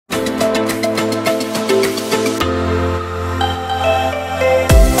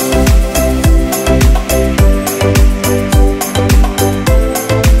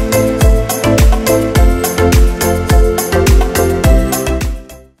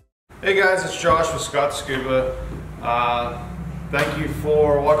Hey guys, it's Josh with Scuba. Thank you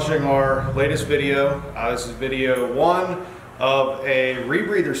for watching our latest video. This is video 1 of a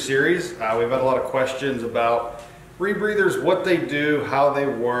rebreather series. We've had a lot of questions about rebreathers, what they do, how they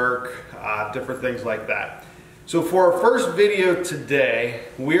work, different things like that. So for our first video today,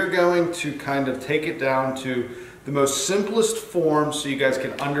 we're going to kind of take it down to the most simplest form so you guys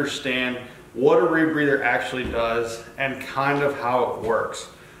can understand what a rebreather actually does and kind of how it works.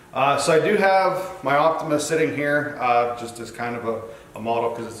 So I do have my Optima sitting here just as kind of a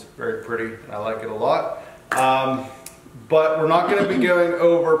model because it's very pretty and I like it a lot. But we're not going to be going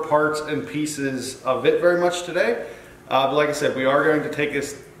over parts and pieces of it very much today. But like I said, we are going to take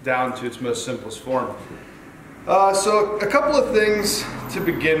this down to its most simplest form. So a couple of things to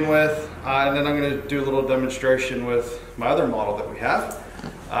begin with, and then I'm going to do a little demonstration with my other model that we have.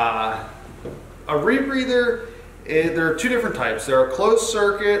 A rebreather, there are two different types. There are closed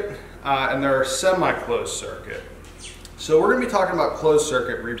circuit and there are semi-closed circuit. So we're going to be talking about closed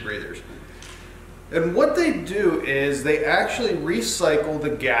circuit rebreathers. And what they do is they actually recycle the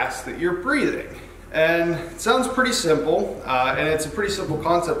gas that you're breathing. And it sounds pretty simple, and it's a pretty simple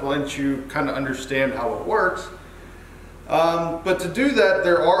concept once you kind of understand how it works. But to do that,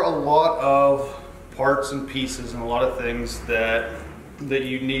 there are a lot of parts and pieces and a lot of things that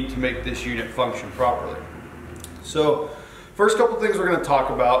you need to make this unit function properly. So first couple things we're going to talk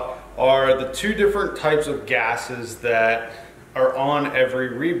about are the two different types of gases that are on every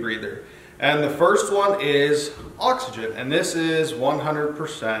rebreather. And the first one is oxygen, and this is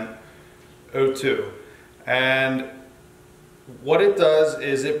 100% O2. And what it does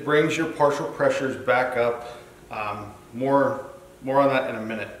is it brings your partial pressures back up. More on that in a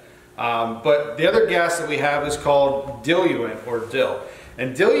minute. But the other gas that we have is called diluent or dill.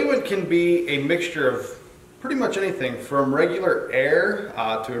 And diluent can be a mixture of pretty much anything from regular air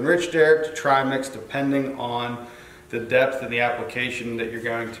to enriched air to trimix, depending on the depth and the application that you're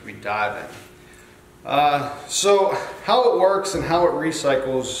going to be diving. So how it works and how it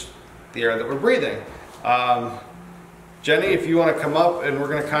recycles the air that we're breathing. Jenny, if you want to come up and we're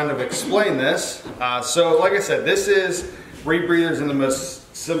going to kind of explain this. So like I said, this is rebreathers in the most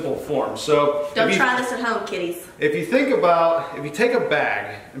simple form. So don't try this at home, kiddies. If you think about, if you take a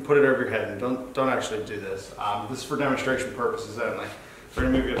bag and put it over your head, and don't actually do this. This is for demonstration purposes only. So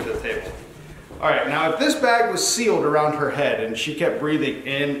we're going to move you up to the table. All right, now if this bag was sealed around her head and she kept breathing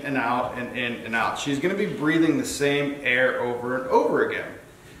in and out and in and out, she's going to be breathing the same air over and over again.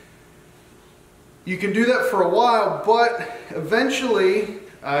 You can do that for a while, but eventually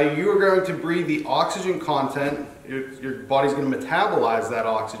you are going to breathe the oxygen content. Your body's going to metabolize that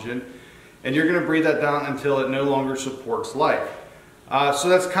oxygen, and you're going to breathe that down until it no longer supports life. So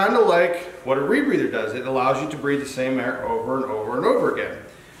that's kind of like what a rebreather does. It allows you to breathe the same air over and over and over again.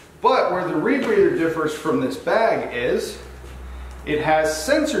 But where the rebreather differs from this bag is it has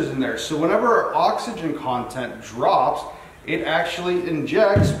sensors in there. So whenever our oxygen content drops, it actually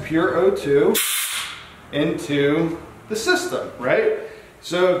injects pure O2 into the system, right?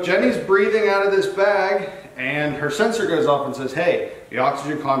 So if Jenny's breathing out of this bag and her sensor goes off and says, hey, the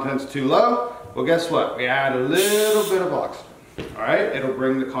oxygen content's too low, well guess what? We add a little bit of oxygen, all right? It'll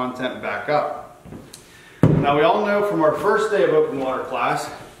bring the content back up. Now we all know from our first day of open water class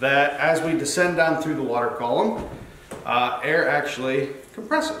that as we descend down through the water column, air actually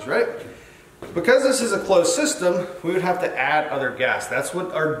compresses, right? Because this is a closed system, we would have to add other gas. That's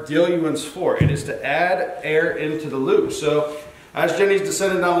what our diluent's for. It is to add air into the loop. So as Jenny's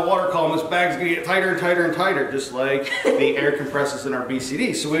descending down the water column, this bag's gonna get tighter and tighter and tighter, just like the air compresses in our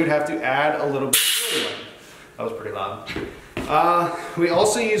BCD. So we would have to add a little bit of diluent. That was pretty loud. We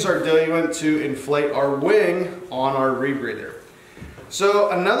also use our diluent to inflate our wing on our rebreather. So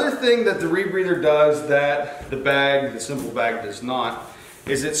another thing that the rebreather does that the bag, the simple bag, does not,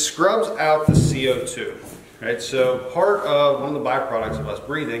 is it scrubs out the CO2, right? So part of one of the byproducts of us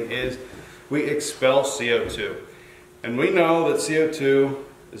breathing is we expel CO2. And we know that CO2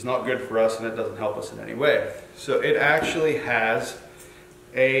 is not good for us and it doesn't help us in any way. So it actually has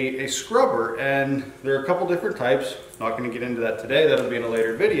a scrubber, and there are a couple different types. Not going to get into that today, that'll be in a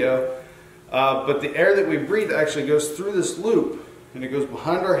later video. But the air that we breathe actually goes through this loop and it goes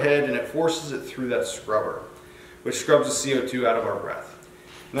behind our head and it forces it through that scrubber, which scrubs the CO2 out of our breath.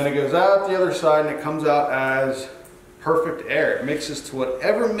 And then it goes out the other side and it comes out as perfect air. It mixes to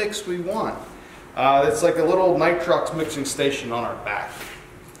whatever mix we want. It's like a little nitrox mixing station on our back.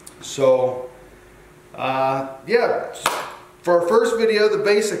 So, yeah, for our first video, the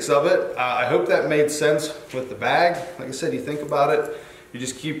basics of it, I hope that made sense with the bag. Like I said, you think about it, you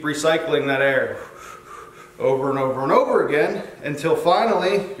just keep recycling that air over and over and over again until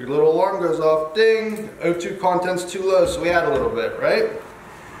finally your little alarm goes off, ding, O2 content's too low, so we add a little bit, right?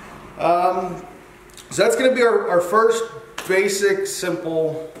 So that's gonna be our first basic,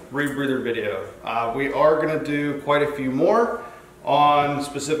 simple rebreather video. We are gonna do quite a few more on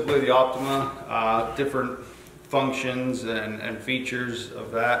specifically the Optima, different functions and features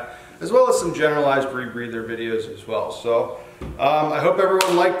of that, as well as some generalized rebreather videos as well. So I hope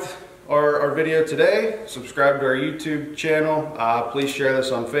everyone liked our video today. Subscribe to our YouTube channel. Please share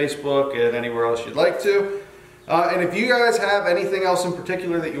this on Facebook and anywhere else you'd like to. And if you guys have anything else in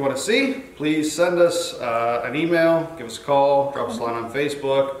particular that you want to see, please send us an email, give us a call, drop us a line on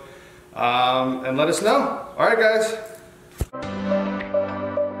Facebook, and let us know. All right, guys.